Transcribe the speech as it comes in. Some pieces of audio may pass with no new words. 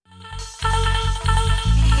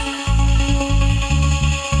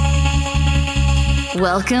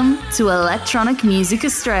Welcome to Electronic Music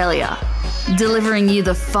Australia, delivering you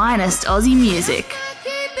the finest Aussie music,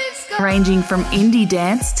 ranging from indie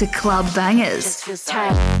dance to club bangers,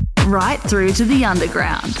 right through to the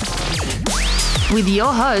underground. With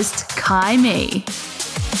your host, Kai Me.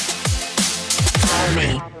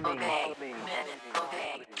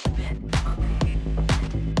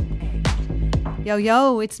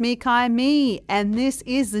 Yo, it's me, Kai Me, and this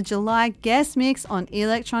is the July guest mix on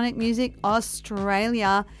Electronic Music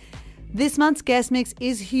Australia. This month's guest mix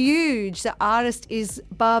is huge. The artist is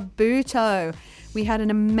Barbuto. We had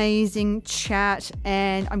an amazing chat,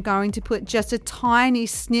 and I'm going to put just a tiny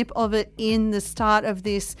snip of it in the start of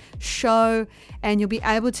this show, and you'll be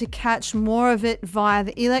able to catch more of it via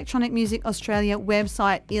the Electronic Music Australia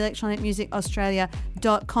website,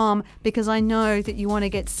 electronicmusicaustralia.com, because I know that you want to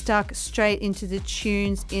get stuck straight into the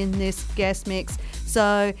tunes in this guest mix.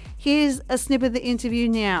 So here's a snip of the interview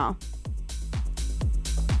now.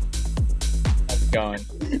 How's it going?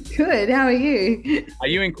 Good. How are you? Are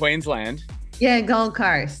you in Queensland? Yeah, Gold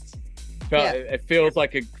Coast. It feels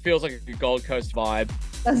like a Gold Coast vibe.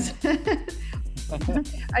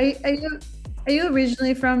 Are you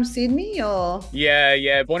originally from Sydney or?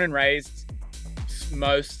 Yeah. Born and raised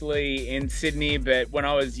mostly in Sydney, but when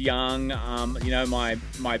I was young,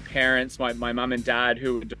 my parents, my mum and dad,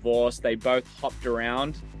 who were divorced, they both hopped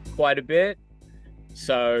around quite a bit,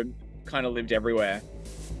 so kind of lived everywhere.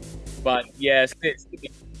 But yeah,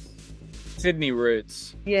 Sydney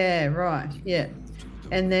roots. Yeah, right. Yeah.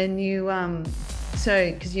 And then you,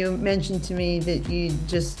 because you mentioned to me that you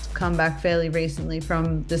just come back fairly recently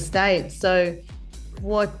from the States. So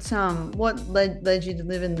what led you to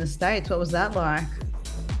live in the States? What was that like?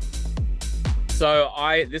 So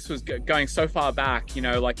this was going so far back,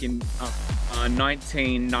 like in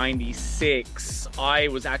 1996, I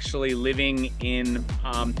was actually living in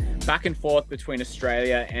back and forth between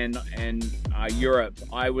Australia and Europe.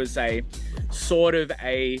 I was a sort of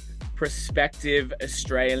a prospective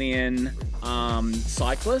Australian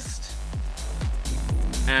cyclist,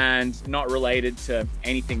 and not related to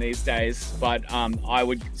anything these days, but I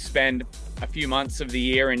would spend a few months of the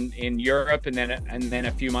year in Europe and then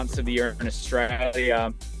a few months of the year in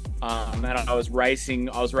Australia. And I was racing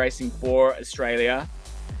for Australia,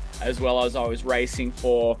 as well as I was racing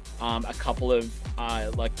for a couple of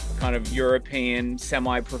kind of European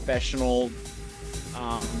semi-professional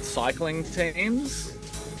cycling teams.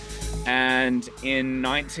 And in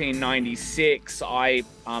 1996, I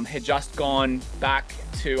had just gone back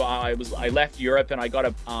to I left Europe, and I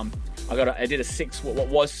did what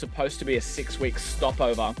was supposed to be a 6-week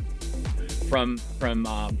stopover from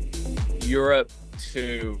Europe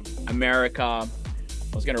to America. I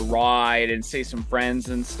was going to ride and see some friends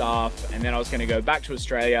and stuff, and then I was going to go back to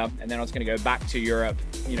Australia, and then I was going to go back to Europe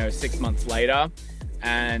 6 months later.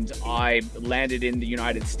 And I landed in the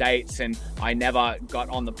United States, and I never got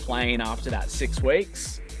on the plane after that 6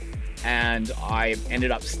 weeks, and I ended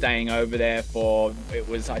up staying over there for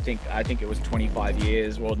I think it was 25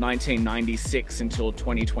 years. Well, 1996 until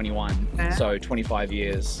 2021. Yeah. So 25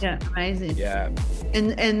 years. Yeah, amazing. Yeah.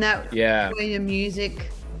 And that where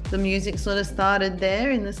the music sort of started there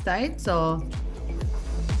in the States, or?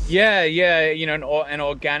 Yeah, an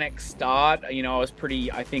organic start.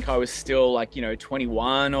 I think I was still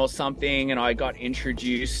 21 or something, and I got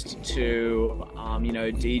introduced to,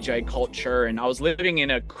 DJ culture, and I was living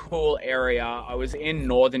in a cool area. I was in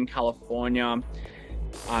Northern California,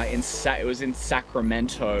 it was in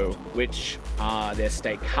Sacramento, which, their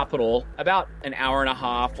state capital, about an hour and a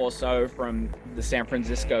half or so from the San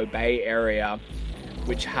Francisco Bay Area,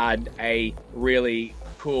 which had a really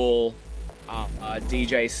cool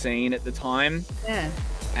DJ scene at the time. Yeah.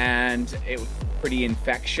 And it was pretty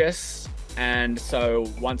infectious. And so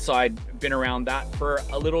once I'd been around that for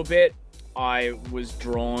a little bit, I was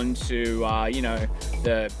drawn to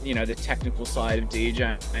the technical side of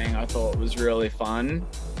DJing. I thought it was really fun,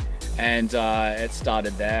 and it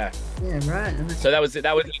started there. Yeah, right. So that was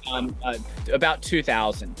about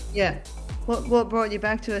 2000. Yeah. What brought you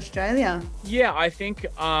back to Australia? Yeah, I think it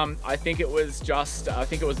was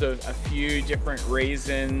a few different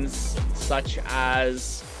reasons, such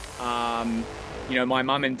as my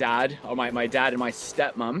mum and dad, or my dad and my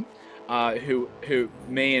stepmom, who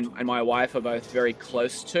me and my wife are both very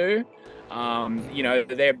close to.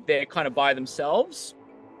 They're kind of by themselves,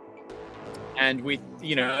 and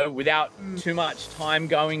without too much time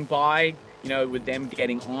going by, with them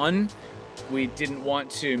getting on, we didn't want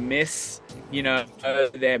to miss,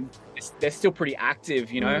 they're still pretty active,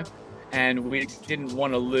 and we didn't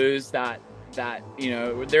want to lose that that,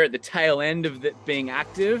 they're at the tail end of being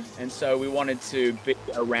active, and so we wanted to be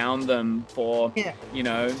around them for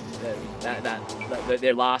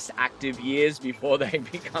their last active years before they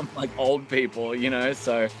become like old people,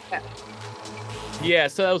 so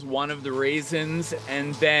so that was one of the reasons.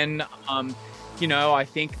 And then I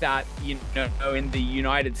think that in the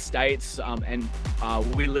United States, and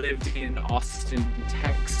we lived in Austin,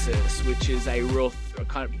 Texas, which is a real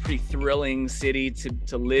kind of pretty thrilling city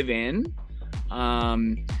to live in. But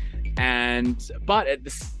at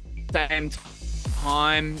the same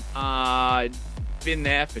time, been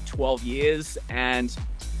there for 12 years, and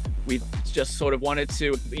we just sort of wanted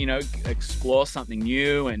to, explore something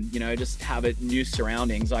new and, just have new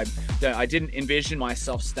surroundings. I didn't envision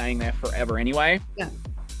myself staying there forever anyway. Yeah.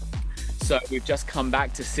 So we've just come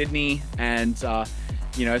back to Sydney and,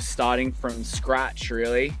 starting from scratch,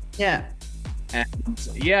 really. Yeah. And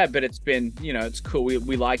but it's been, it's cool.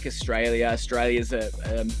 We like Australia. Australia's a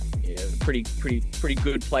pretty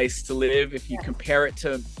good place to live if you compare it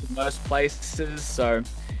to most places. So,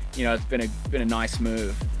 it's been a nice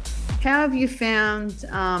move. How have you found,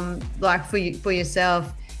 for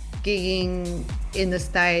yourself, gigging in the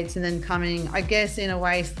States and then coming, I guess, in a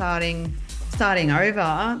way, starting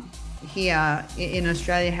over here in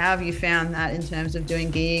Australia? How have you found that in terms of doing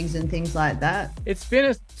gigs and things like that? It's been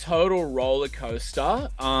a total roller coaster,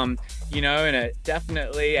 and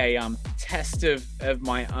definitely a test of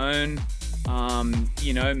my own,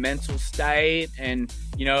 mental state. And,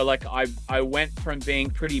 I went from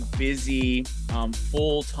being pretty busy,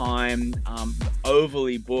 full-time,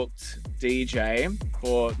 overly booked DJ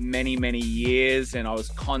for many, many years, and I was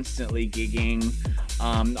constantly gigging.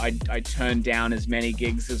 I turned down as many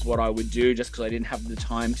gigs as what I would do just because I didn't have the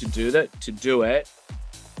time to do it.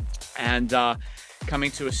 And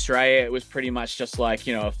coming to Australia, it was pretty much just like,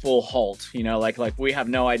 a full halt, like we have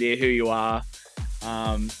no idea who you are.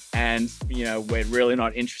 And, we're really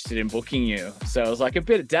not interested in booking you. So it was like a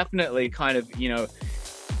bit, definitely kind of,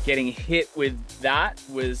 getting hit with that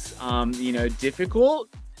was, difficult.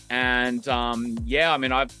 And,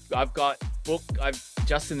 I've got booked, I've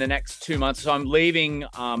just in the next 2 months. So I'm leaving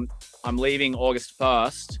August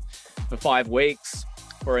 1st for 5 weeks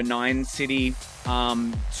for a 9-city,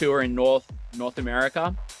 tour in North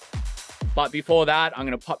America. But before that, I'm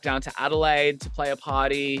going to pop down to Adelaide to play a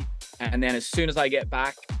party. And then as soon as I get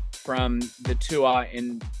back from the tour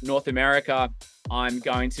in North America, I'm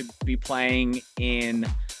going to be playing in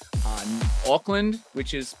Auckland,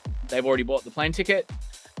 which is, they've already bought the plane ticket,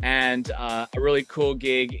 and a really cool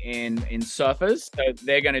gig in Surfers. So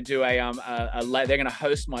they're going to do they're going to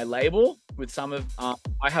host my label with some of,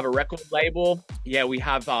 I have a record label. Yeah, we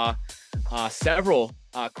have several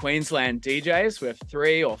Queensland DJs. We have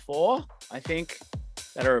 3 or 4, I think,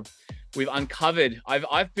 that we've uncovered.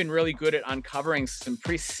 I've been really good at uncovering some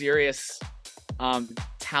pretty serious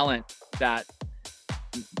talent that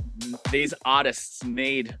these artists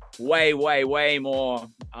need way more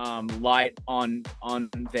light on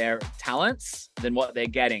their talents than what they're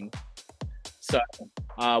getting. So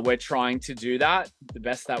we're trying to do that the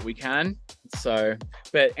best that we can. So,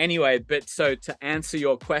 so to answer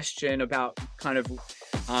your question about kind of,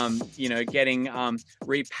 getting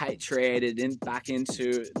repatriated back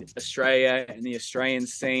into Australia and the Australian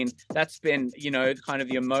scene, that's been, kind of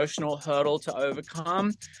the emotional hurdle to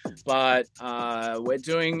overcome. But we're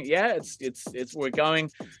doing, we're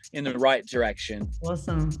going in the right direction.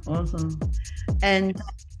 Awesome. And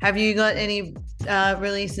have you got any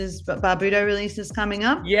Barbuto releases coming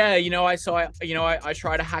up? Yeah, I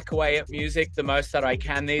try to hack away at music the most that I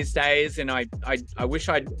can these days, and I wish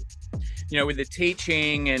I'd, with the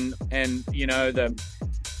teaching and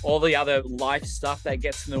all the other life stuff that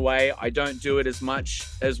gets in the way, I don't do it as much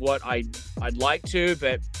as what I'd like to.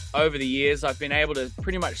 But over the years, I've been able to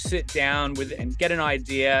pretty much sit down and get an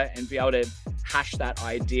idea and be able to hash that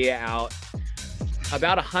idea out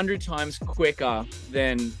about 100 times quicker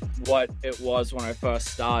than what it was when I first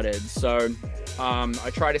started. So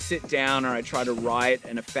I try to sit down and I try to write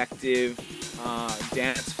an effective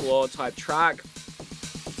dance floor type track.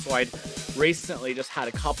 So I recently just had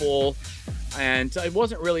a couple, and I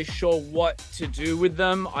wasn't really sure what to do with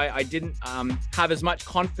them. I didn't have as much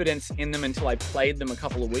confidence in them until I played them a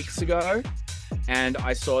couple of weeks ago, and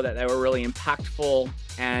I saw that they were really impactful.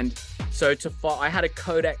 And so I had a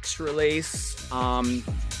Codex release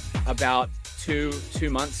about two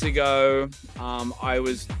months ago. I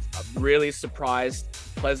was really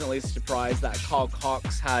pleasantly surprised that Kyle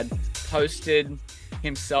Cox had posted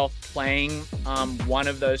himself playing one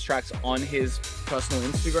of those tracks on his personal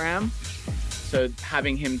Instagram. so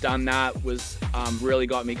having him done that was really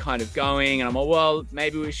got me kind of going. And I'm like, well,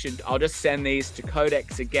 maybe I'll just send these to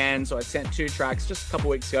Codex again. So I sent 2 tracks just a couple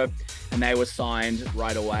weeks ago, and they were signed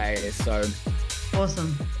right away. So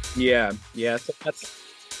awesome. Yeah.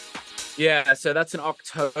 So that's an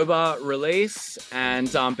October release, and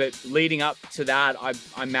but leading up to that,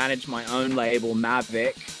 I manage my own label,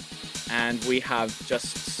 Mavic, and we have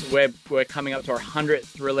we're coming up to our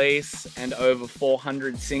 100th release and over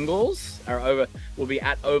 400 singles. We'll be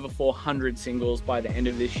at over 400 singles by the end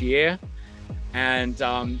of this year, and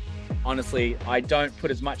honestly, I don't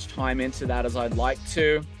put as much time into that as I'd like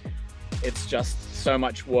to. It's just so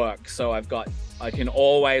much work. So I can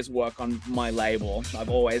always work on my label. I've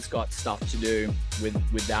always got stuff to do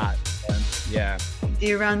with that. Yeah. Do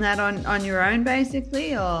you run that on your own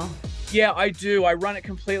basically, or? Yeah, I do. I run it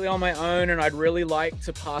completely on my own, and I'd really like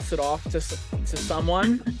to pass it off to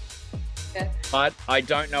someone. Yeah. But I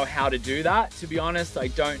don't know how to do that, to be honest. I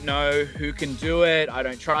don't know who can do it. I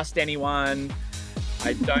don't trust anyone.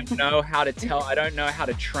 I don't know how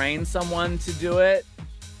to train someone to do it,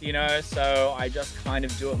 so I just kind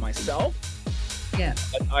of do it myself. Yeah.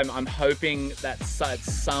 But I'm hoping that at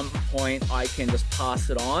some point I can just pass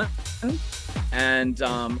it on, and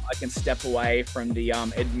I can step away from the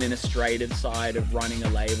administrative side of running a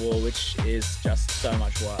label, which is just so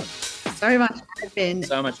much work. So much admin.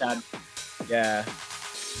 So much yeah.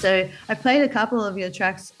 So I played a couple of your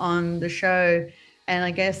tracks on the show, and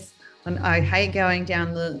I guess I hate going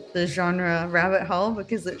down the genre rabbit hole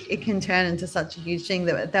because it can turn into such a huge thing.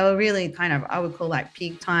 That they were really kind of, I would call like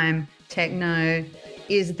peak time techno.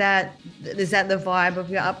 Is that the vibe of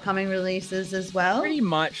your upcoming releases as well? Pretty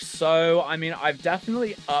much so. I mean, I've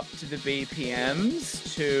definitely upped the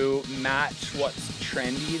BPMs to match what's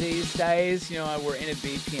trendy these days. We're in a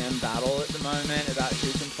BPM battle at the moment about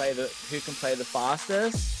who can play the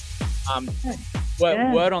fastest.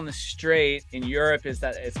 Word on the street in Europe is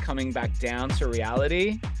that it's coming back down to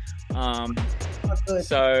reality.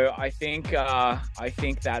 So I think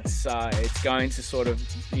that's it's going to sort of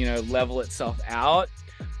level itself out.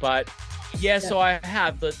 But so I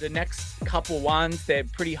have the next couple ones. They're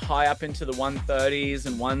pretty high up into the 130s,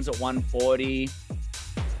 and one's at 140.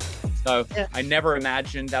 So I never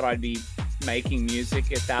imagined that I'd be making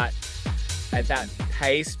music at that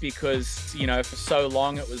pace, because for so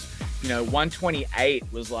long it was 128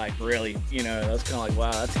 was like really, that was kind of like,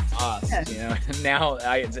 wow, that's fast, And now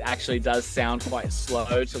it actually does sound quite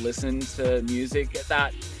slow to listen to music at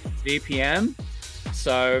that BPM.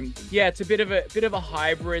 So it's a bit of a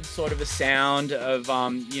hybrid sort of a sound of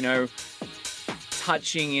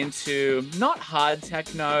touching into not hard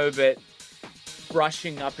techno, but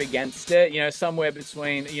brushing up against it, somewhere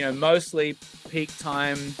between, mostly peak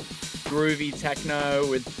time groovy techno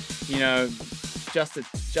with,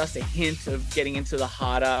 just a hint of getting into the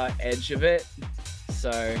harder edge of it.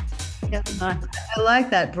 So I like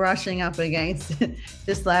that, brushing up against it,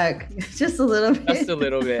 just a little bit. Just a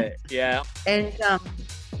little bit, yeah. And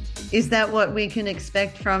is that what we can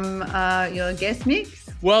expect from your guest mix?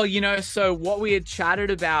 Well, so what we had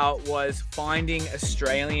chatted about was finding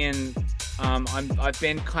Australian. I've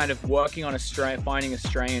been kind of working on finding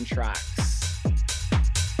Australian tracks,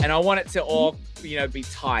 and I want it to all be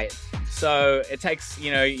tight. So it takes,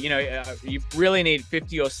 you really need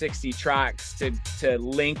 50 or 60 tracks to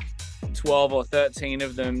link 12 or 13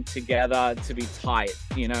 of them together to be tight,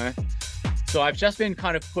 So I've just been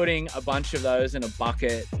kind of putting a bunch of those in a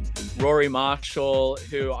bucket. Rory Marshall,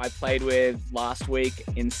 who I played with last week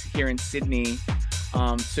here in Sydney,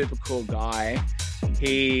 super cool guy.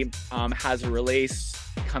 He has a release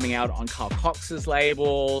coming out on Carl Cox's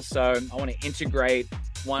label. So I want to integrate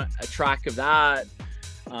a track of that.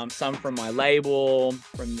 Some from my label,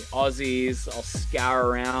 from the Aussies. I'll scour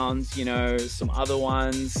around, some other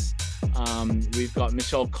ones. We've got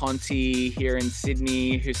Michelle Conti here in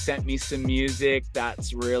Sydney, who sent me some music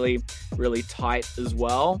that's really, really tight as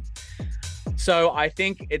well. So I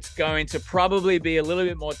think it's going to probably be a little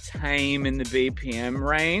bit more tame in the BPM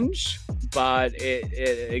range, but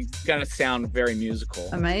it's going to sound very musical.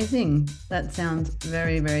 Amazing. That sounds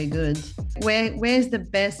very, very good. Where's the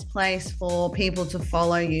best place for people to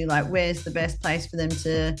follow you? Like, where's the best place for them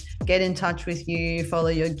to get in touch with you, follow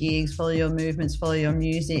your gigs, follow your movements, follow your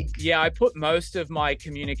music? Yeah, I put most of my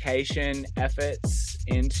communication efforts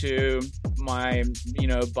into my,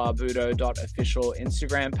 Barbuto.official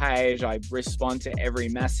Instagram page. I respond to every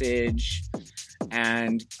message,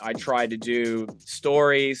 and I try to do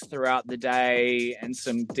stories throughout the day and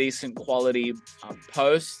some decent quality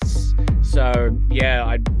posts. So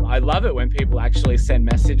yeah, I love it when people actually send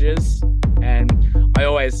messages, and I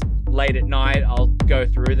always late at night, I'll go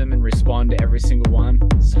through them and respond to every single one.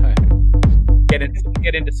 So get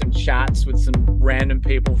into some chats with some random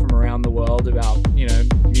people from around the world about, you know,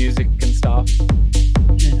 music and stuff.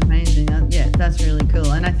 Yeah, amazing. Yeah, that's really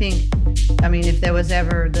cool. And I think, I mean, if there was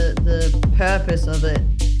ever the purpose of it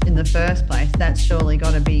in the first place, that's surely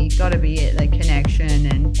got to be it, the connection.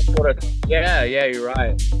 And yeah, you're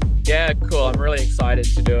right. Yeah, cool. I'm really excited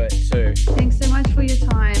to do it too. Thanks so much for your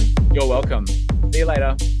time. You're welcome. See you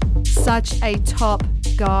later. Such a top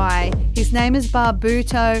guy. His name is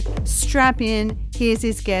Barbuto. Strap in. Here's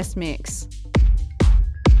his guest mix.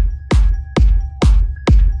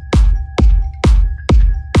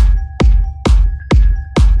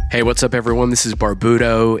 Hey, what's up, everyone? This is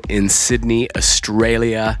Barbuto in Sydney,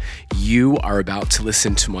 Australia. You are about to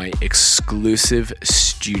listen to my exclusive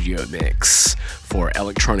studio mix for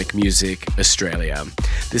Electronic Music Australia.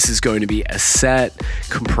 This is going to be a set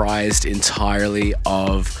comprised entirely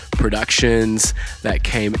of productions that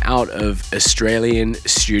came out of Australian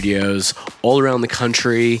studios all around the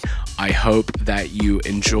country. I hope that you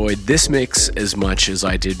enjoyed this mix as much as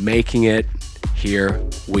I did making it. Here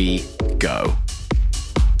we go.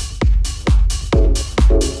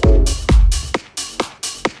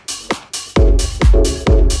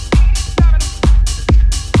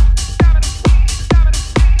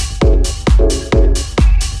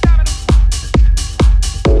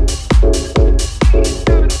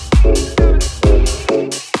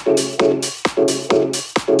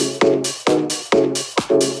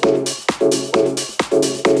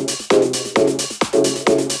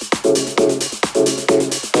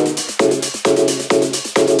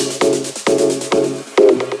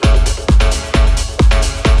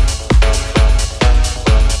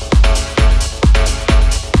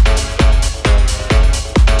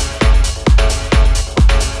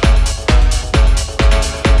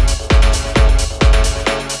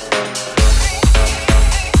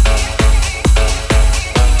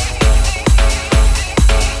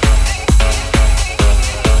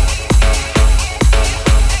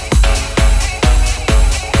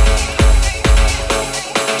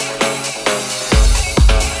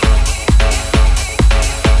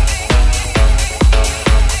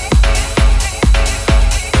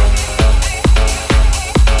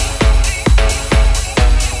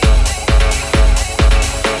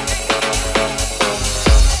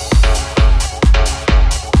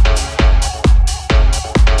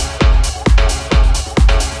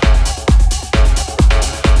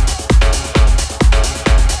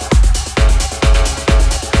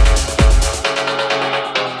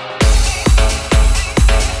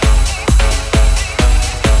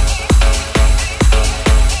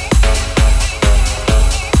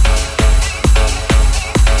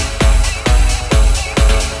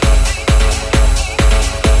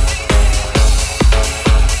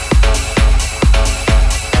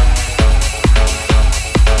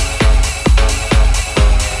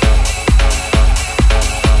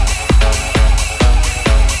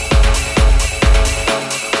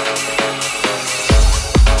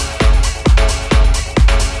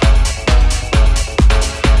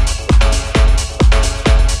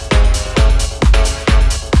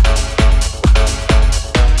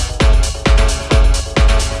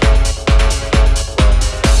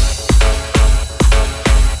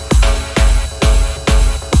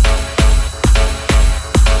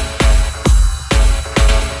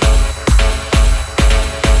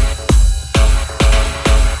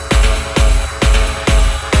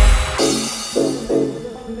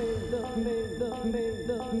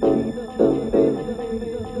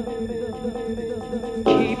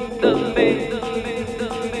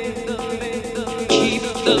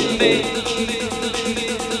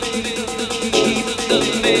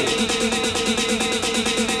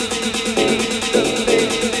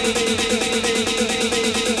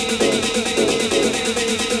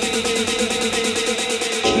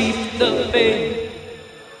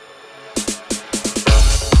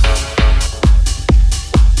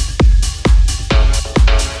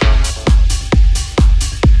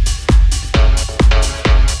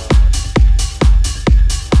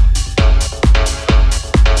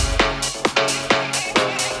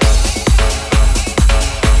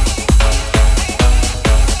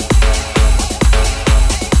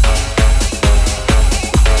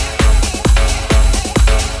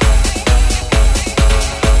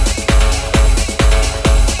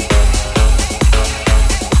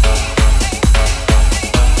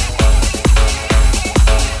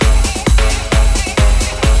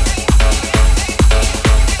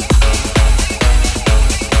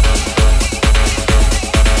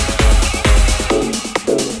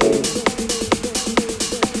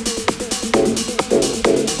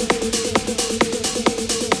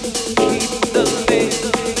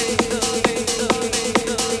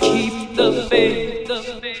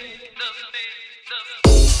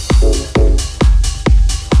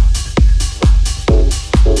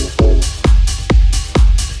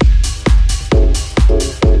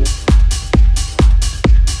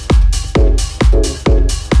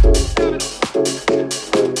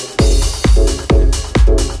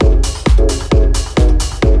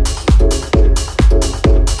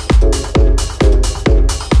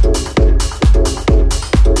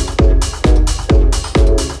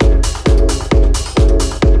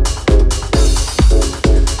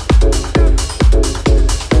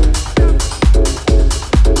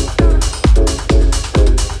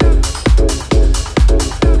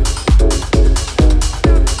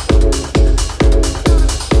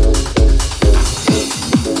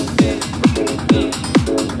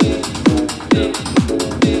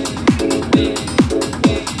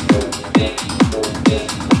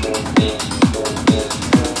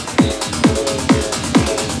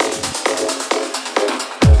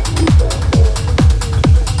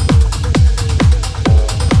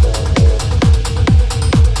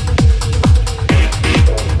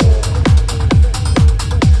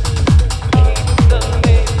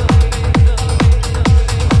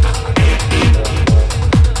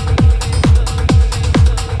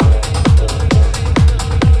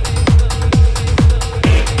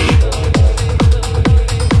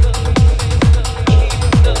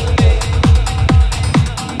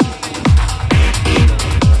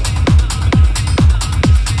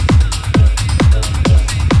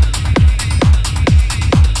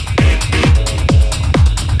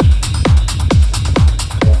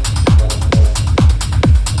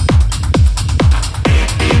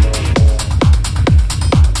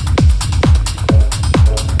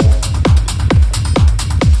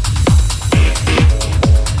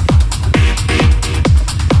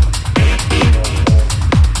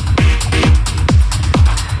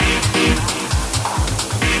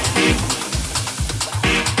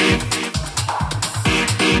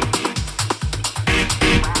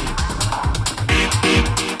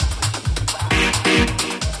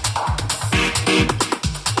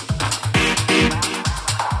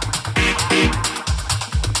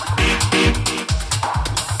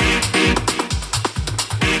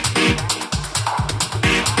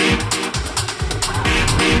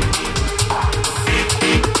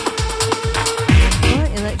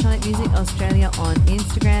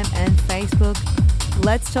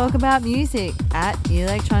 Let's talk about music at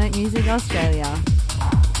Electronic Music Australia.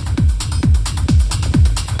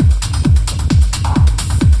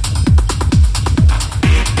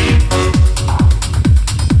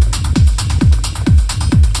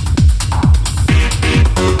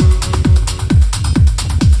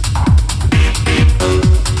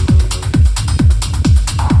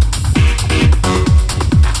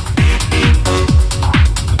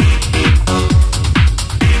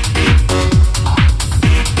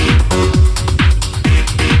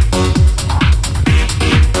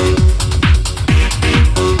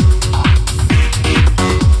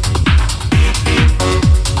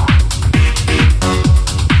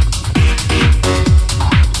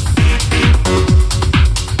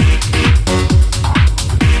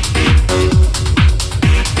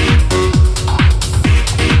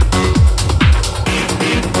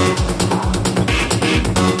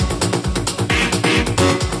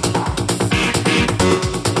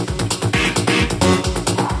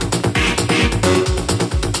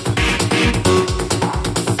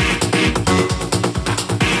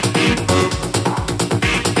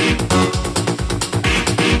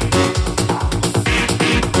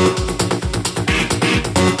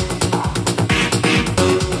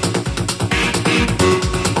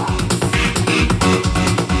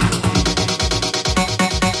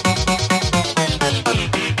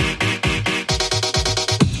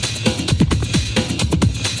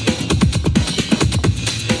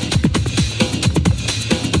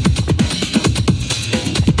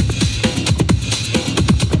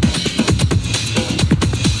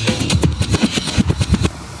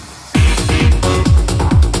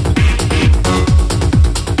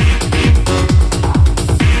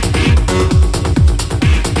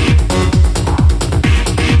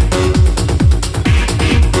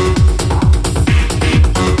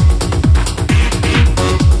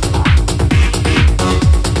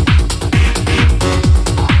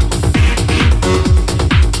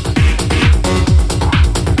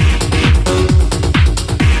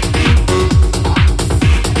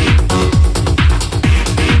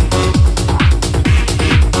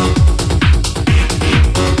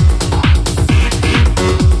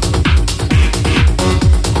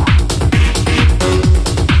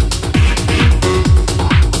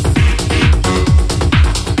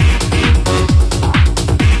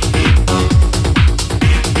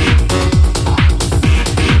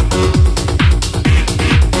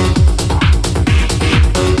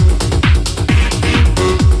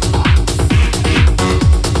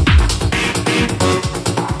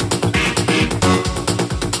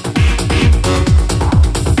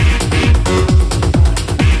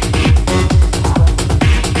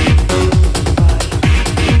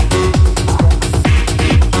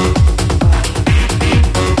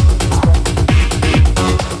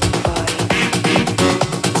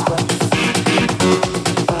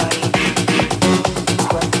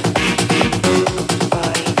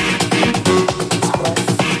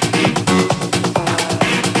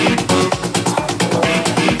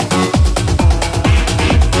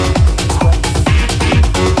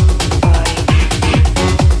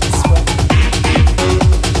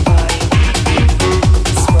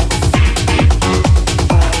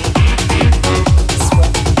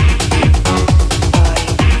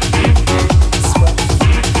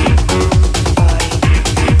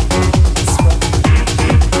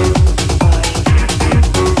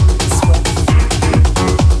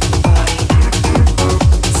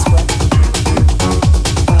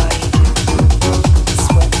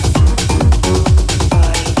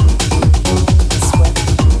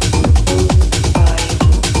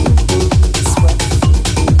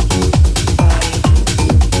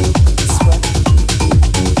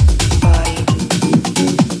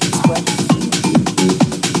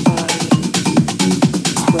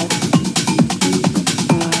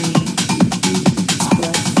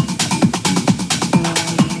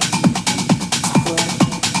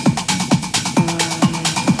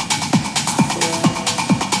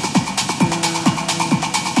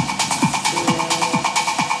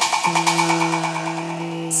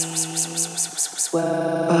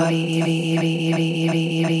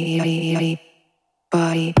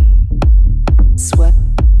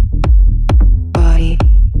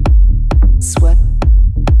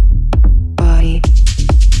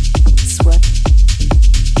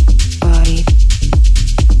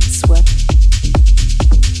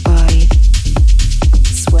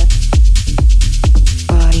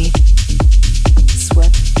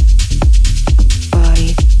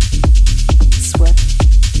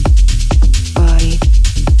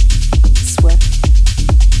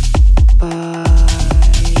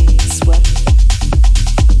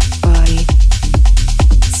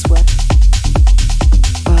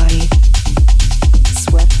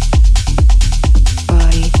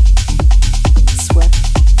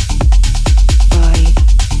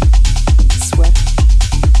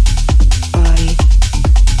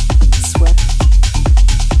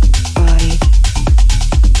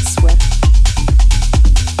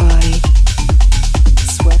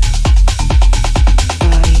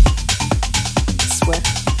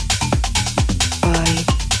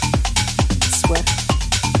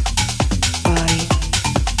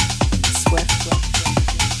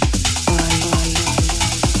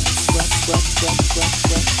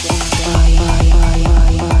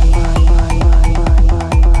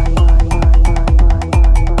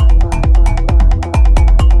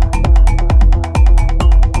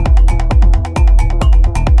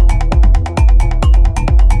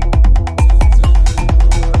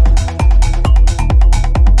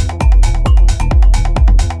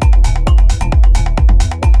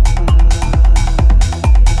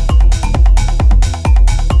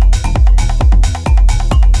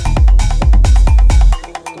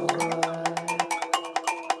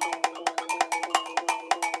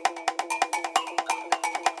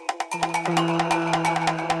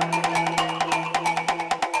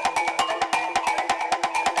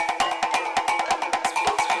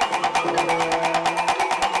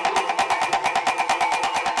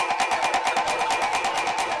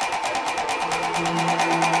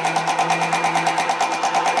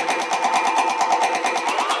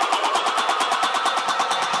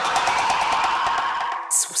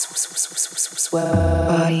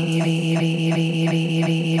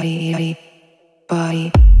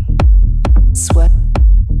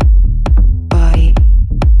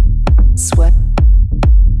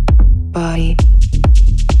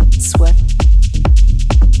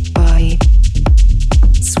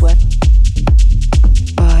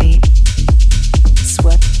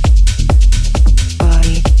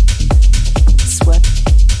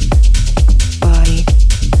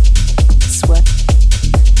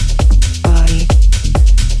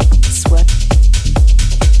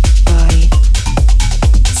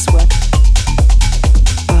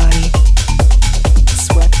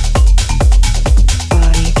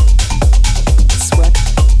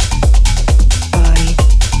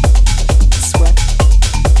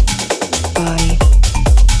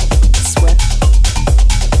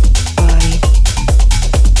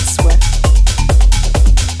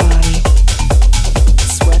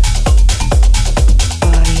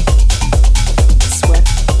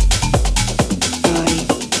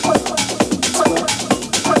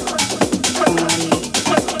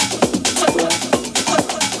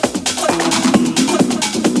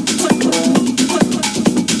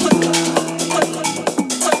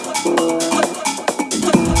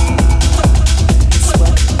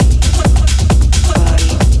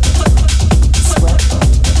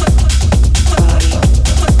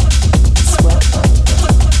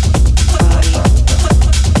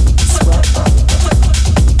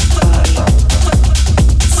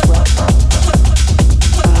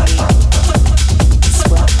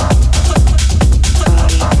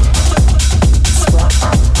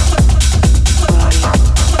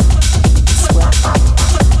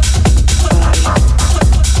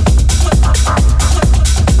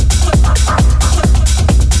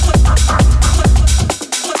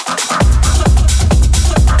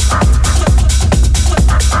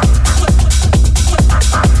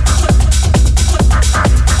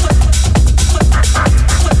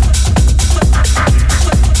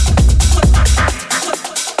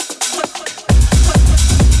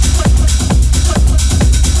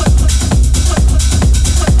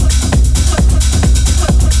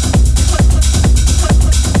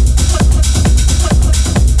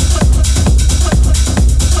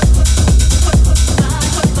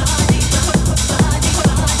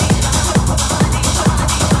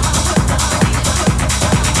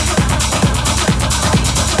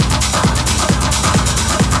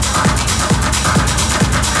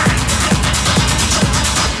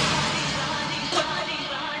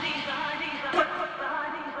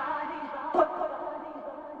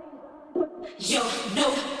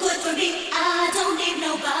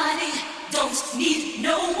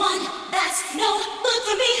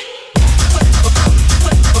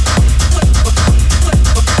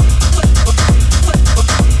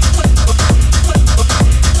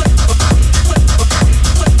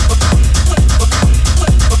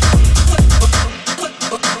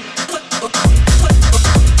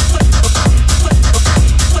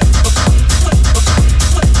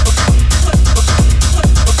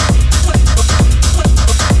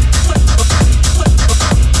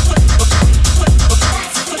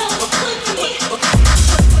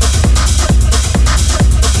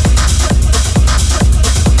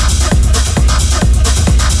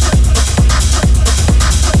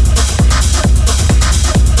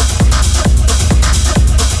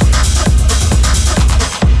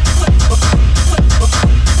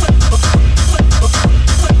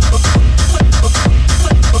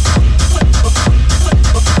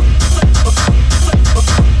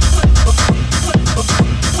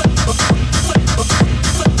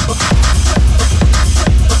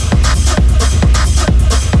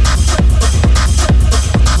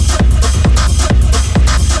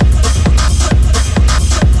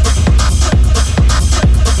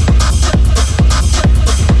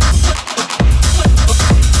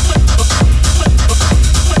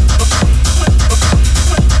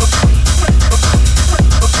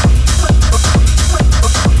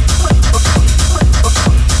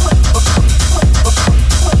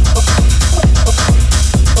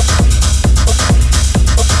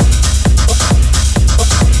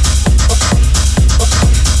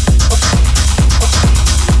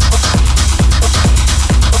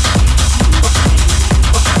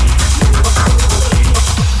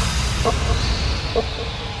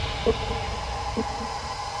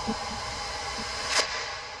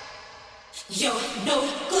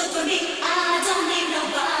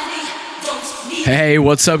 Hey,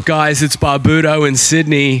 what's up, guys? It's Barbuto in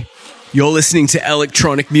Sydney. You're listening to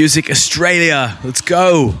Electronic Music Australia. Let's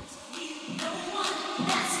go.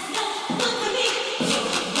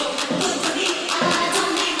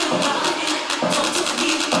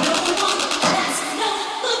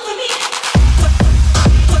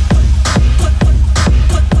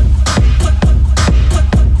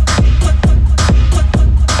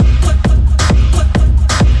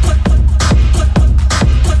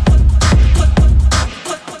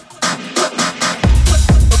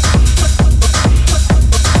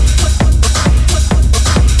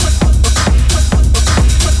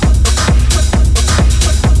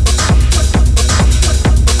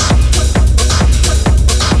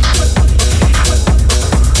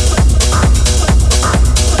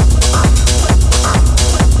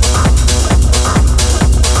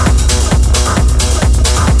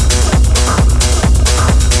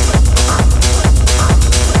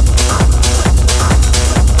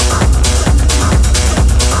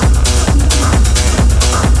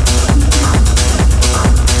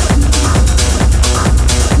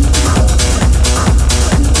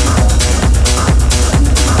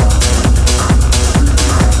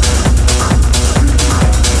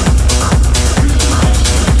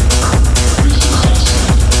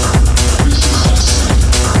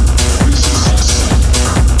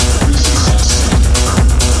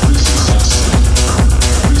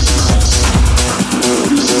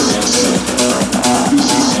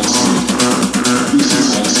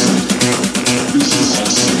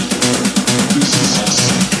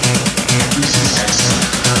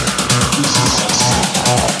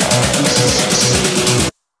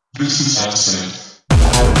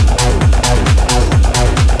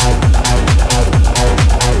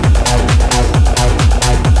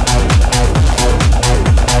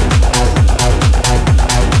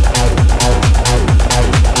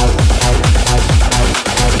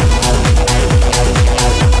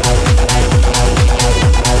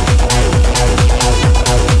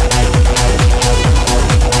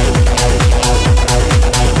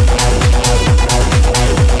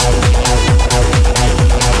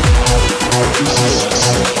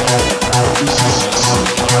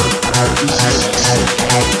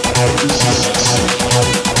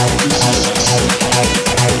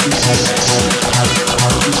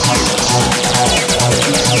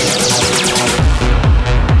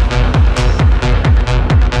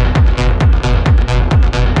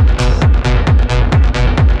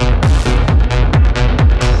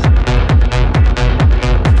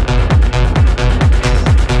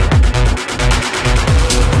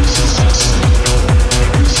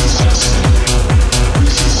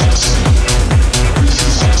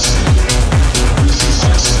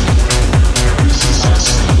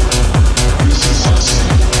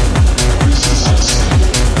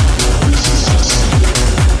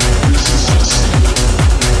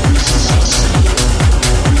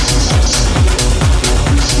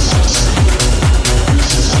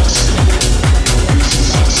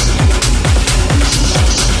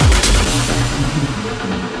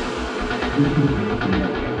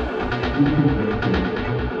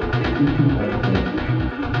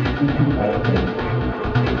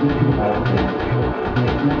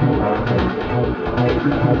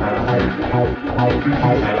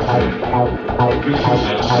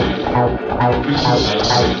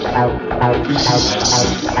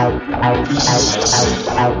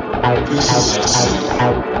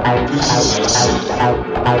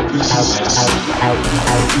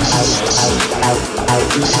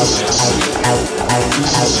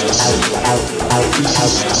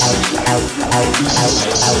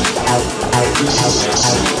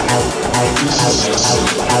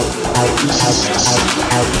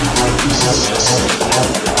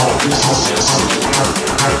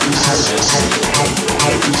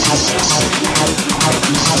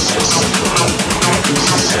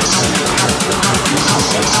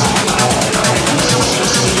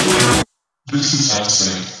 This is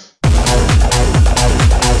insane.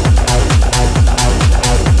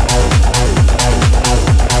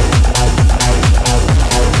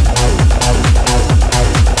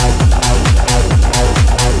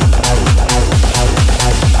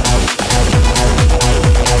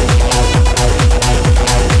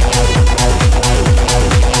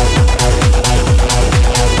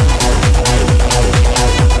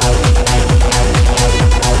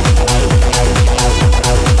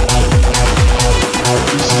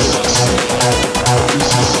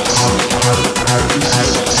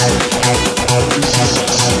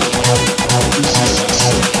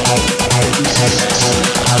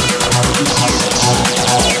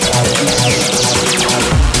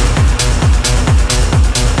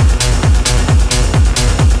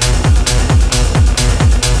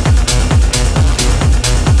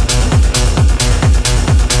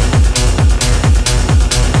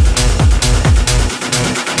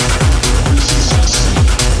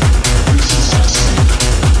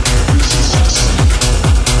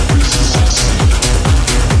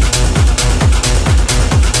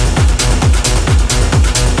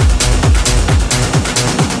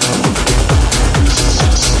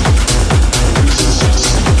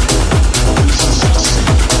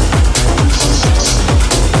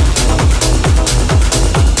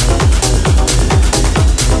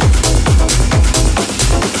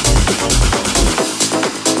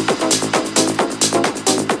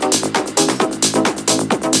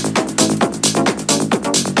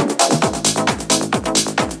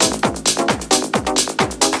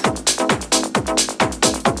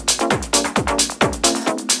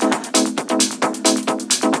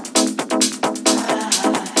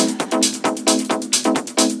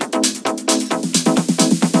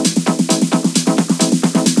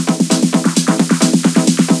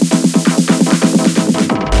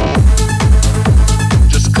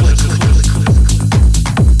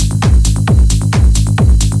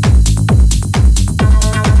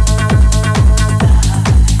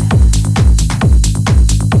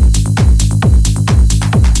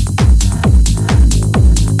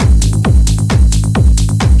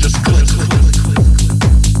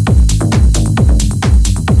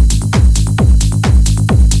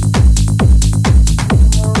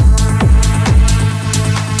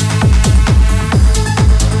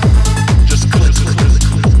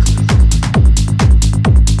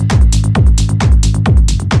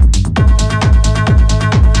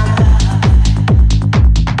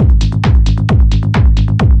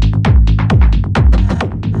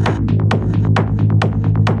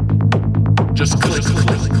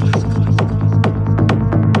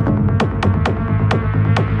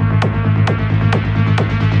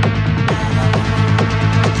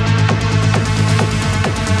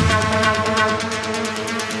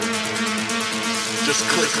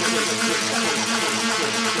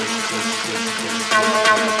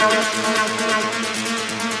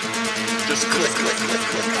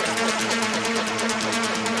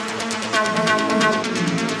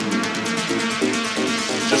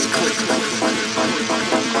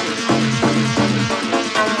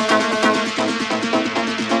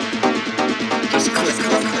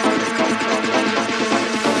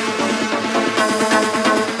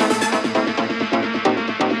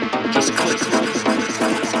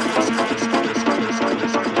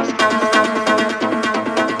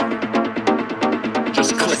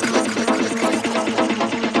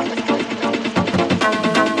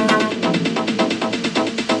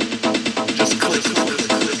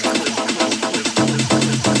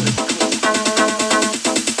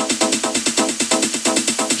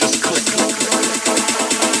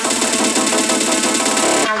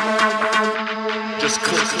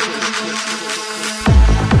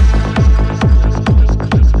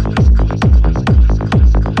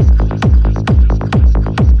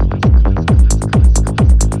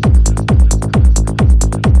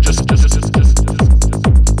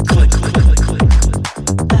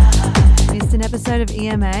 episode of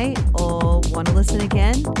EMA or want to listen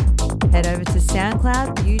again, head over to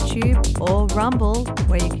SoundCloud, YouTube, or Rumble,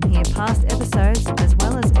 where you can hear past episodes as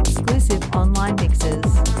well as exclusive online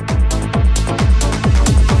mixes.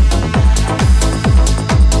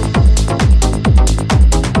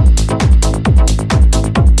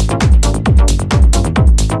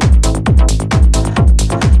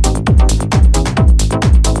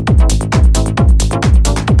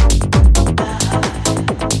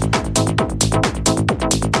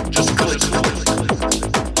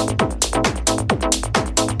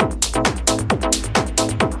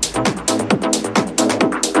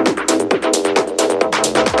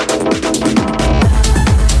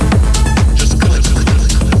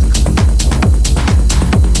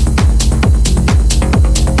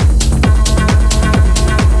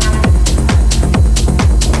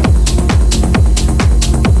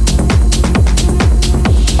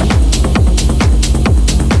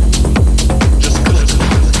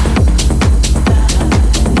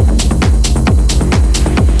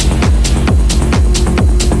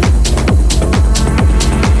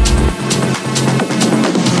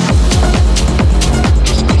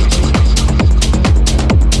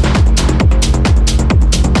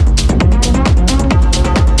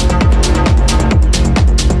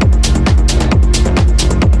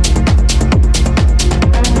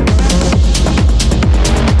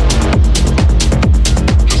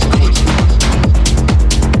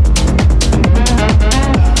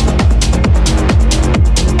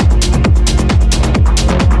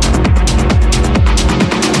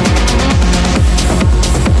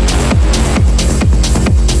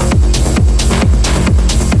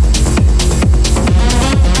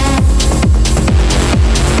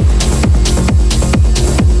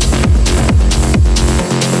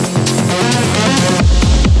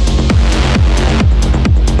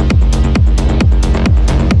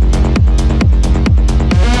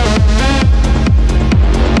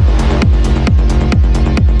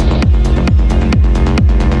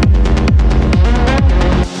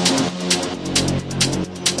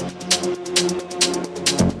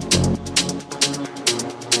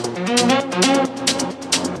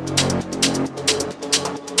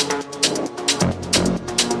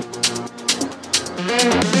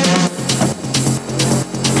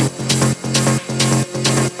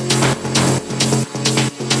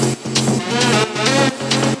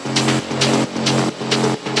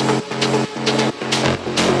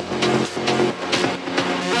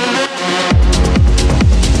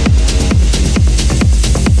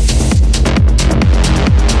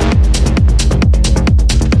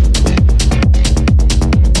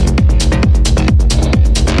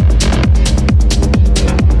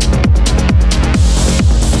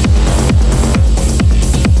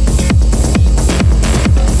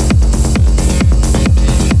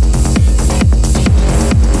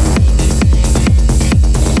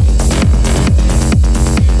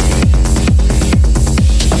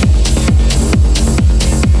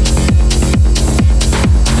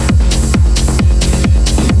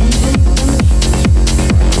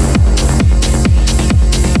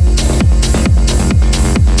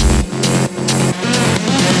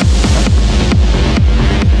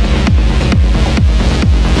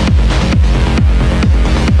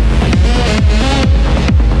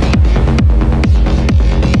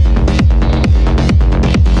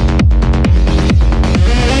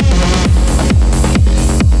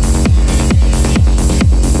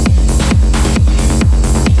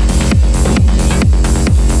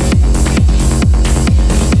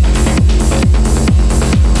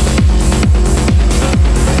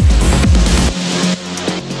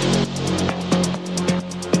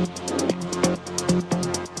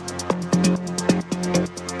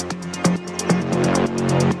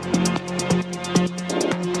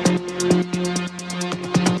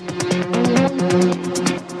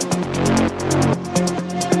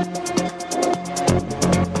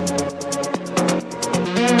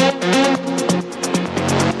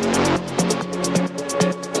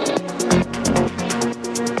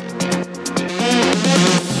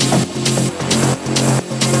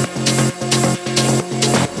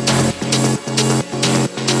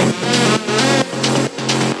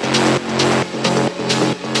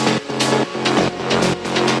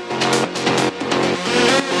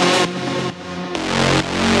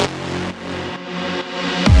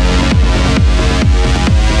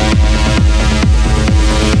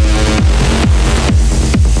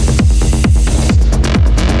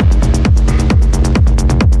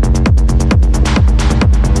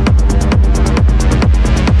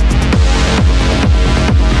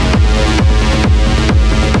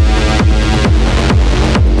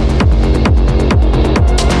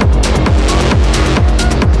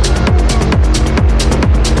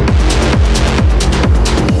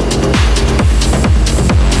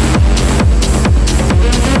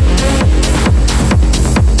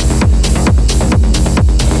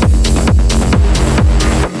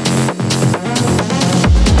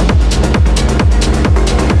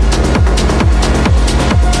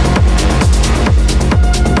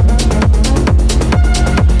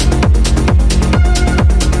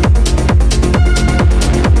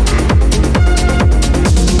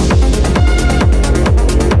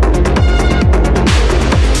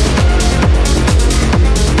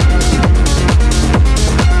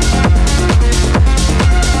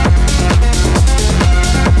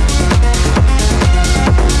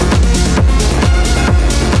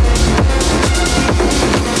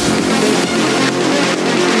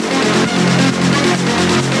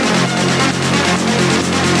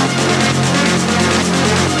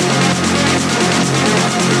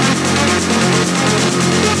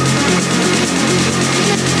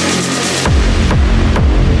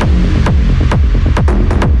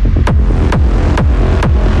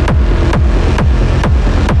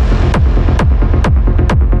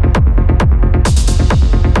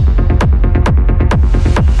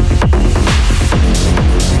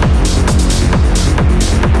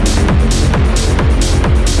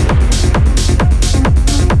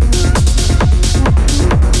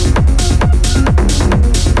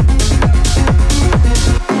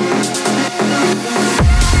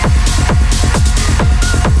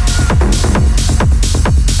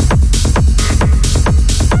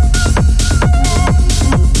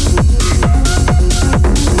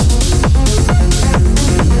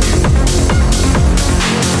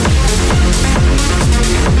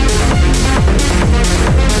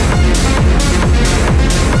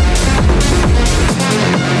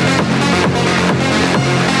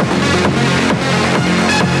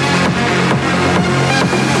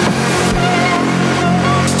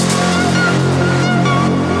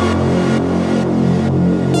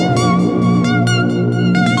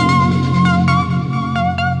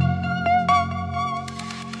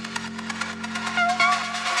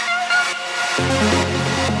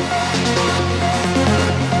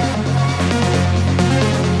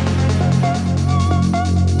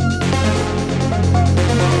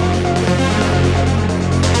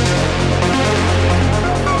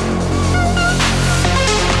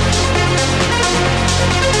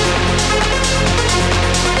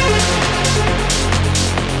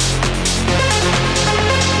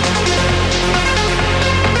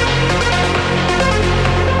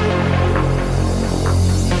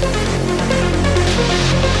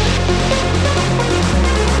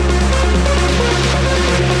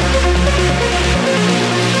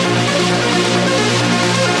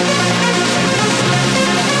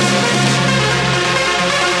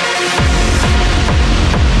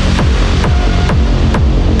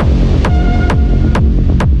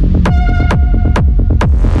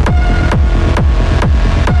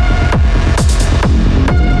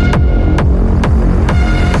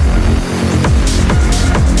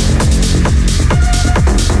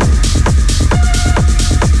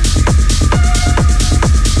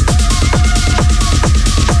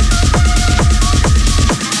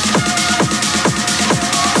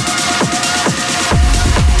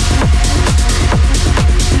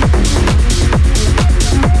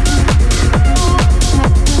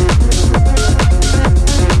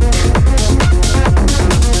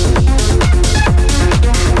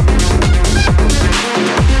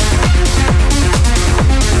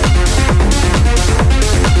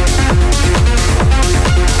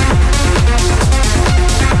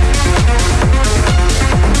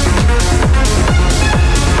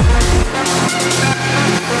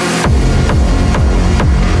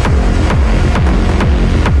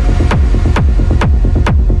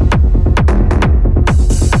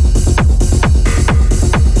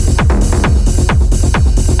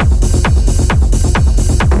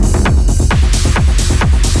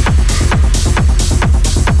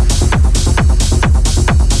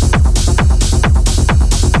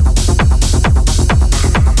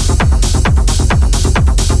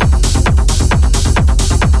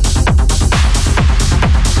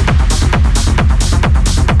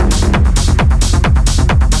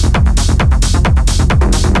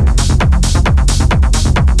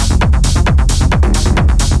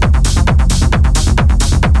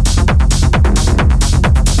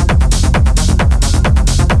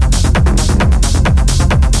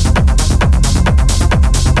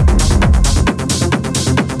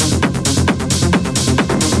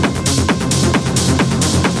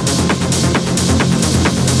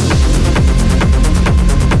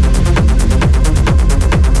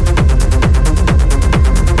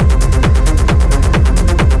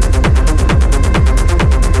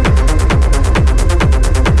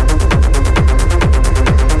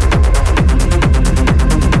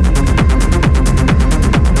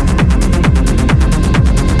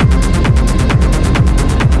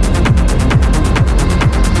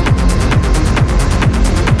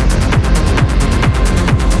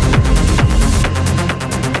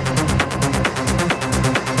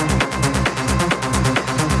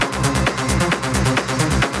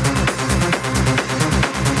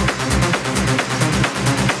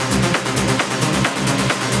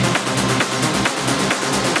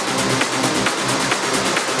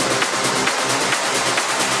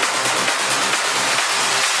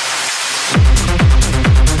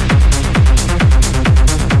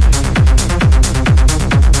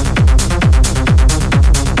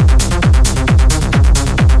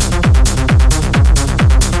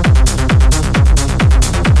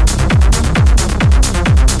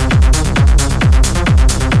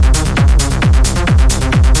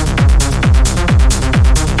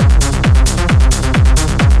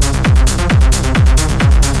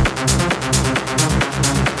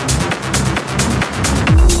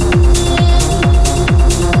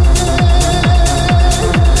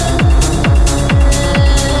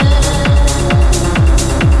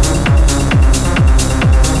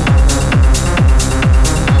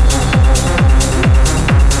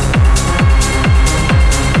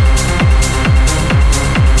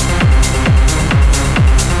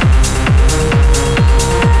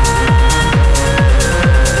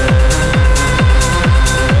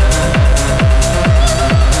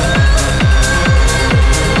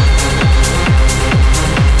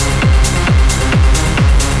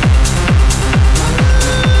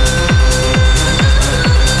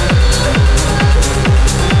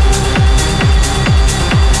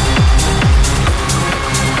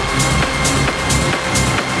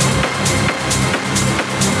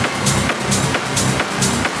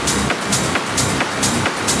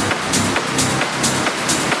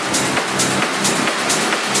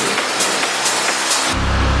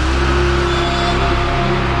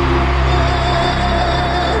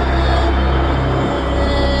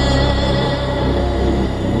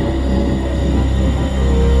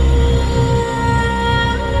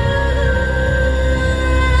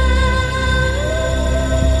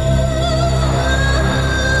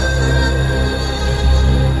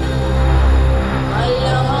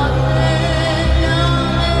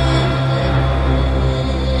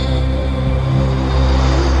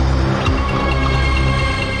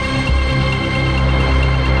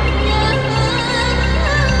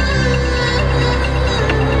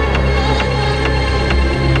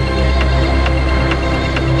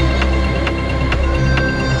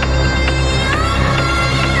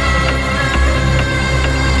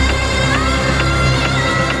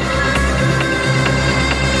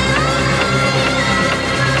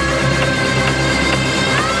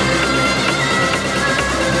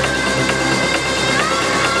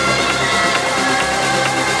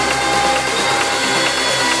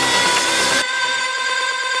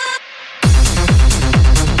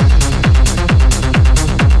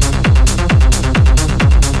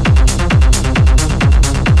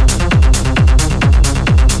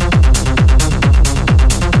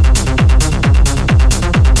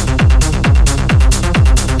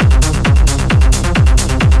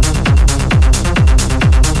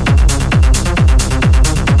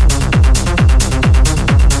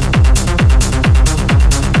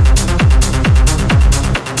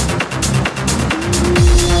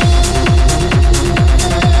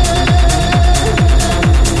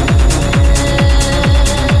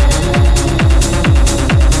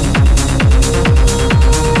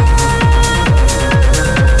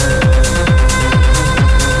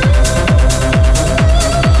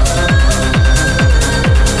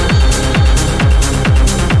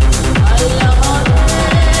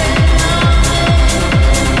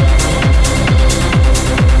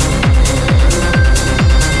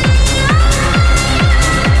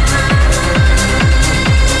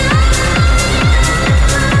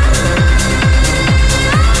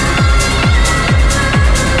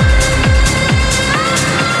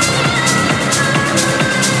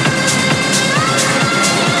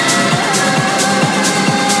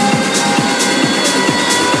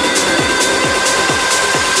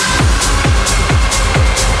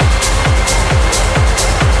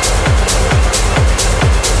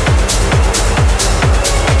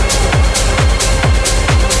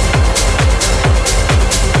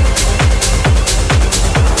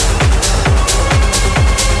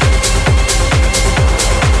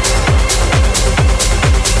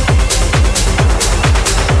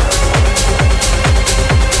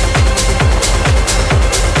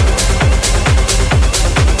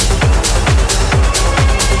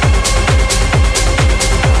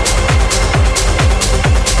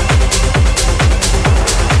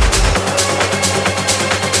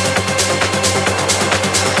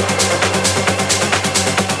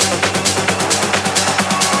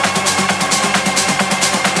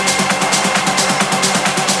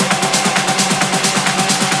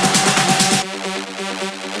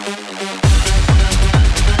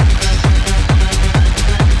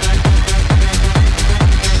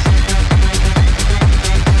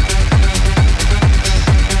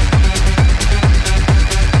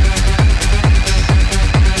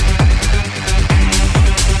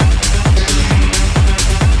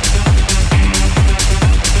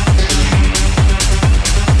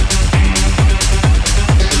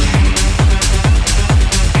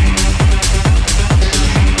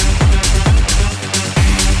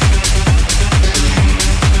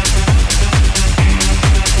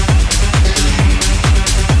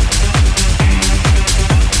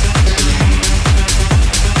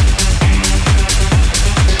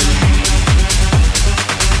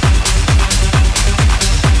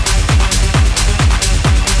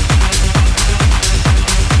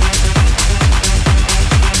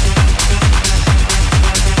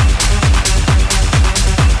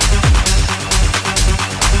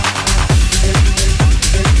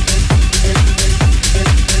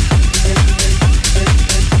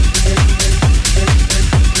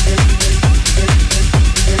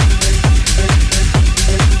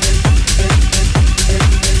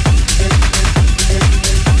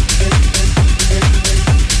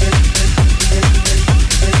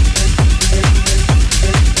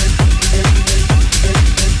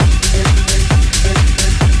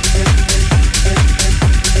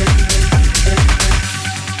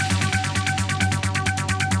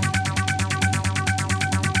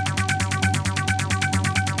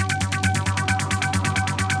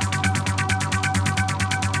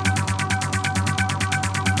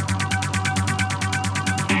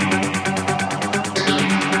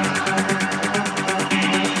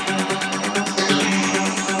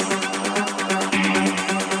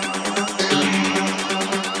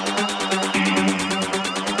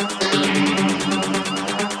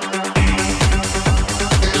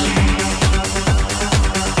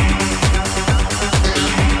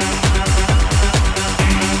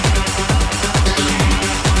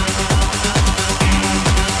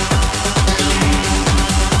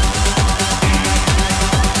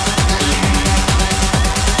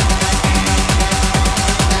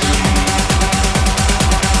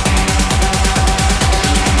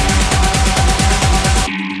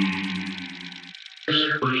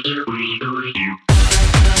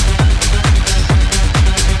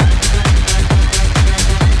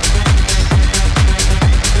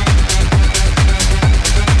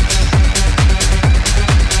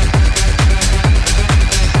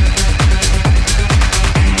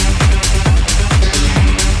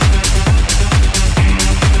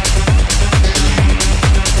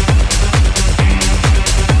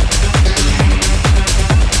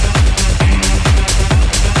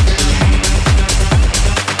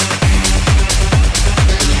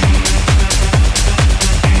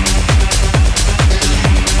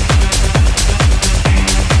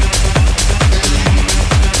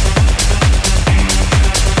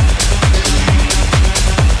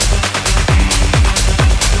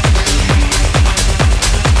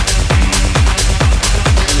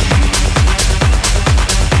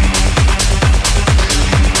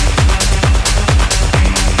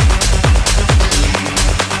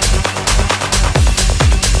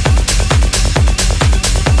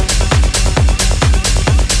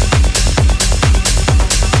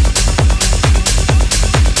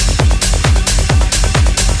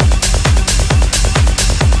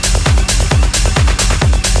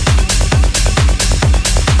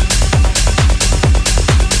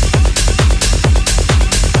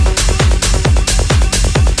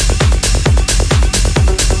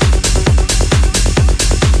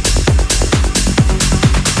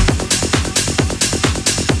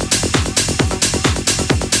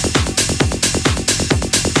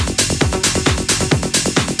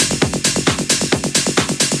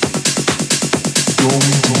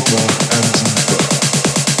 Going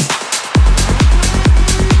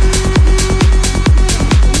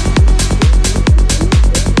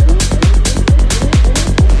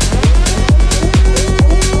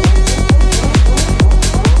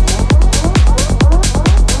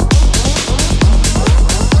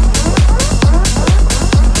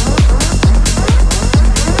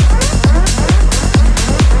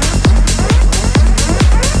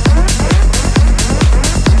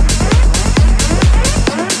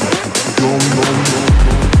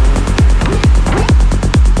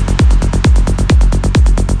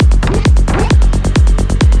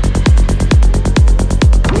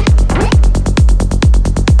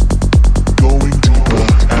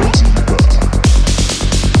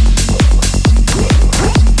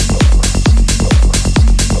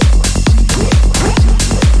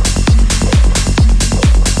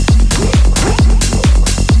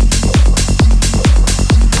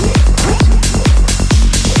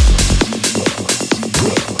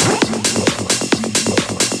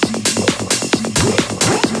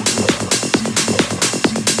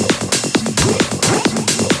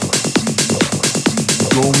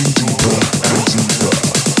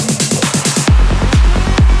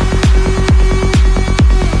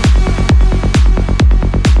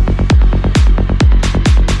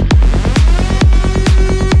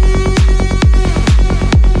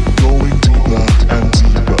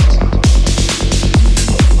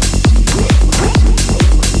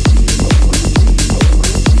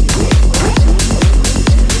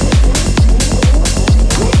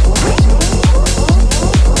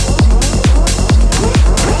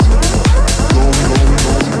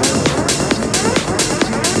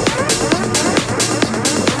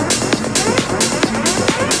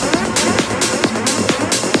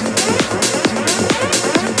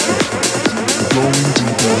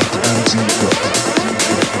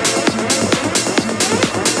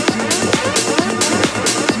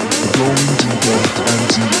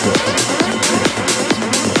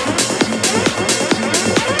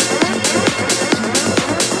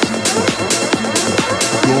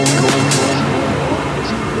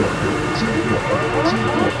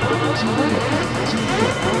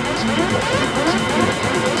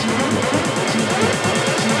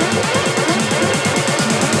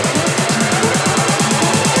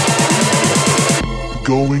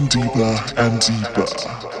deeper and deeper.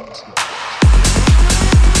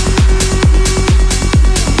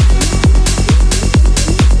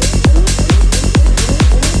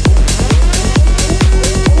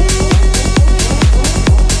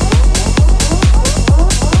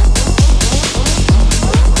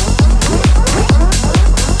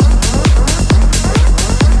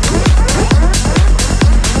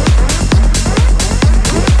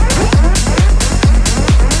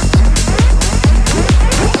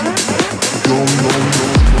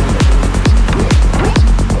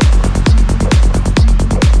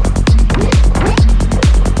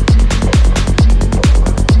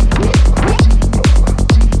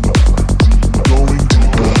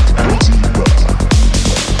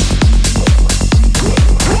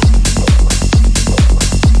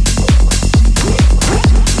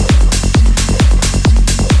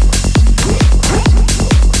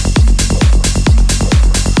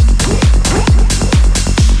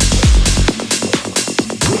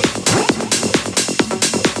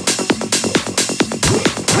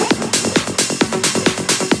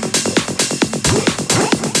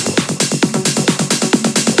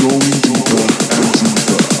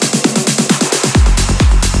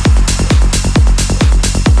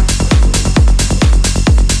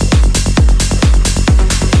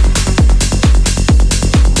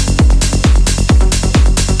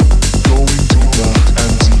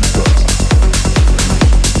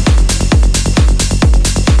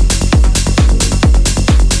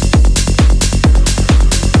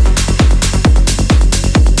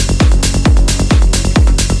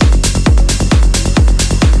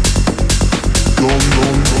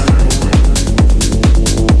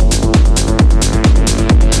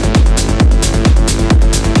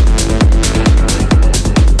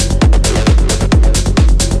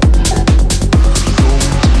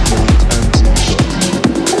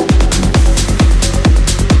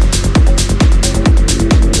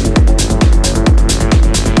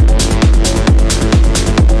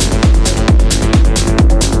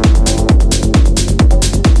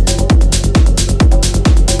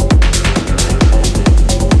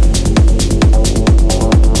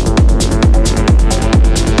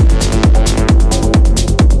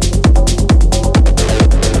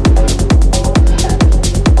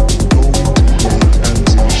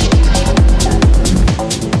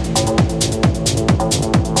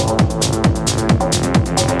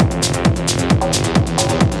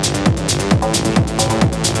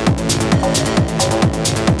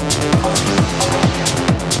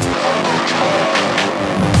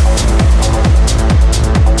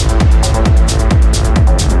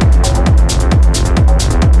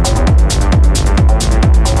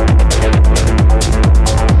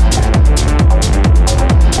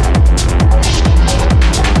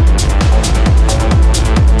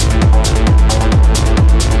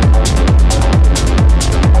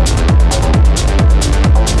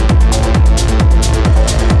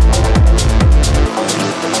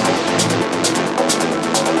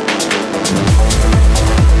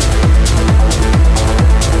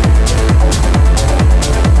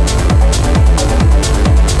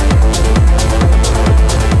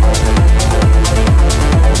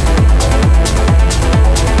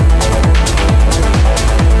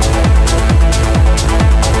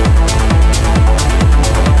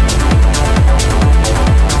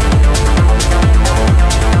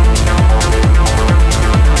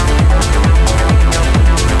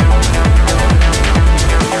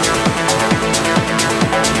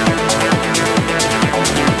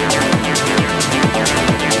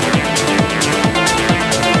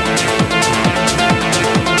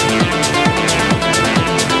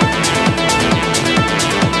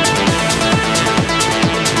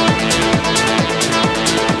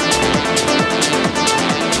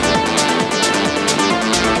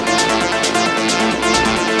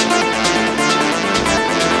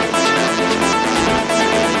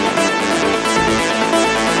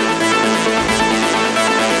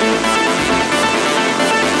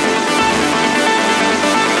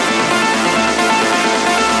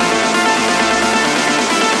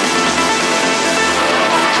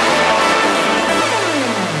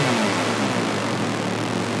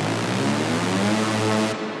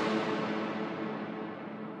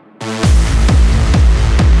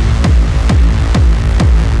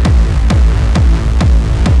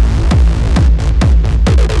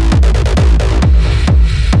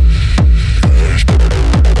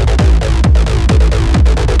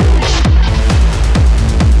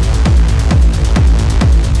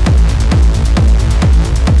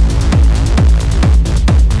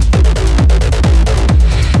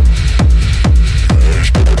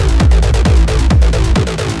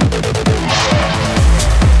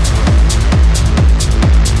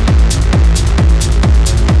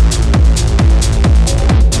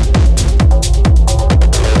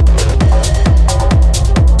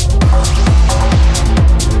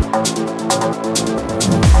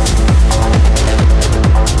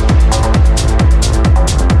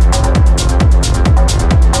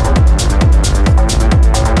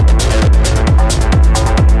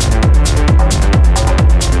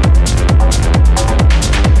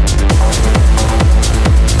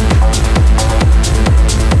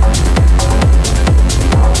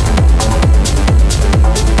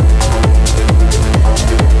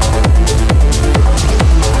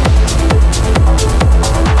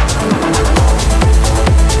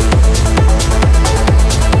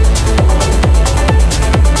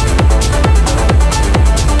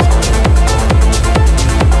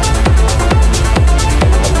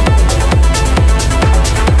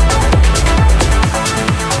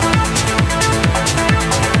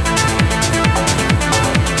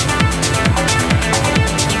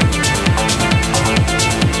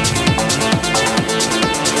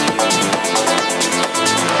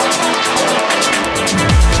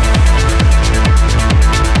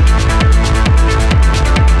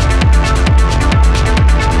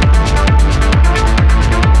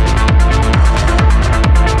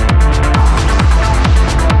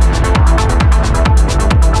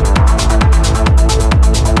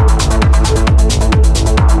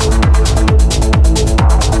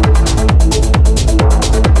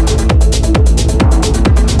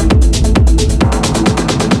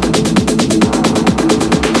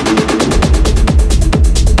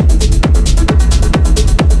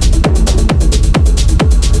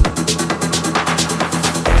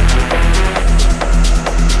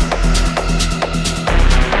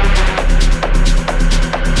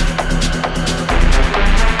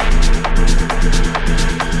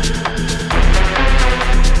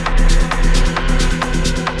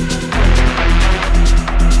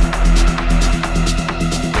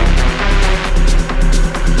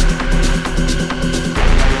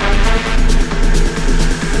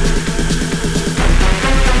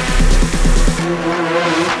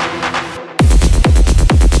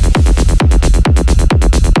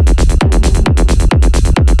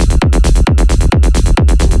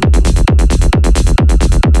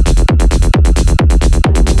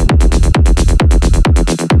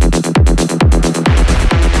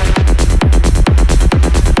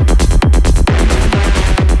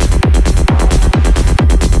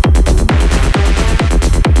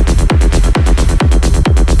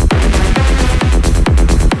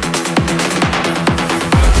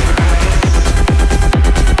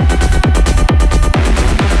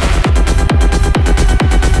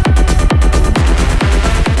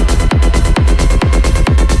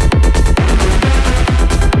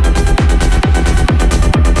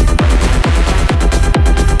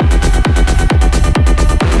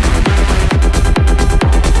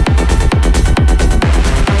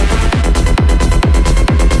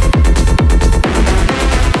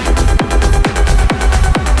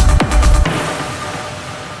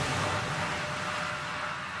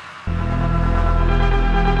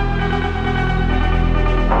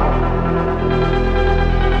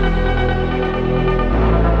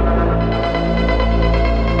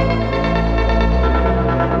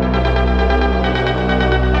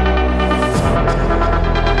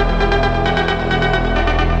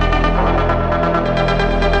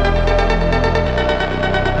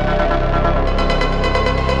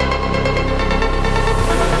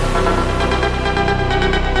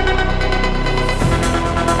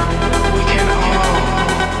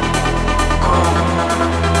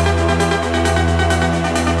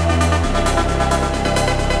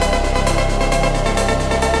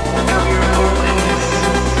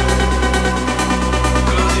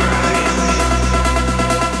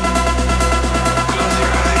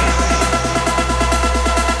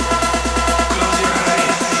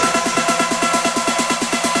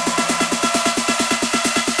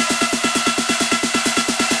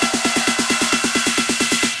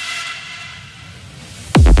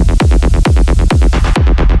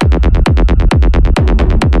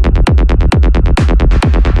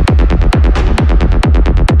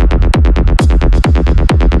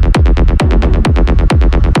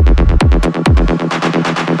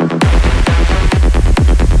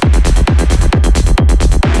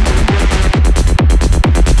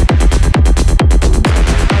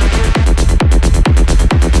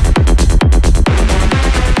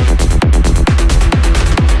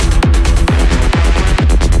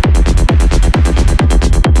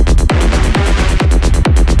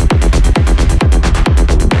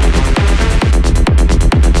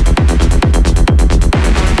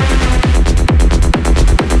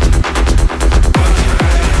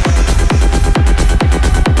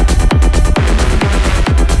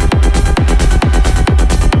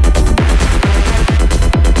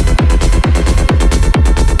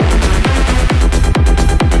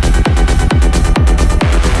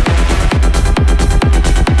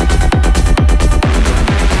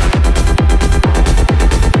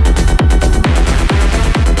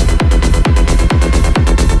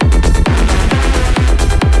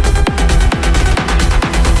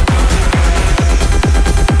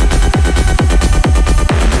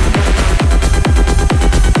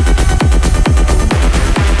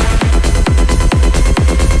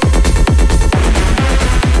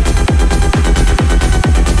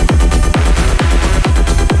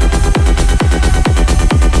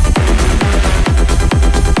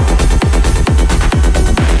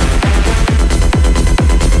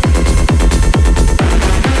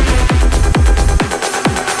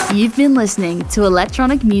 You've been listening to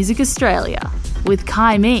Electronic Music Australia with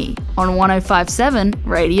Kai Me on 105.7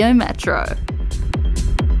 Radio Metro.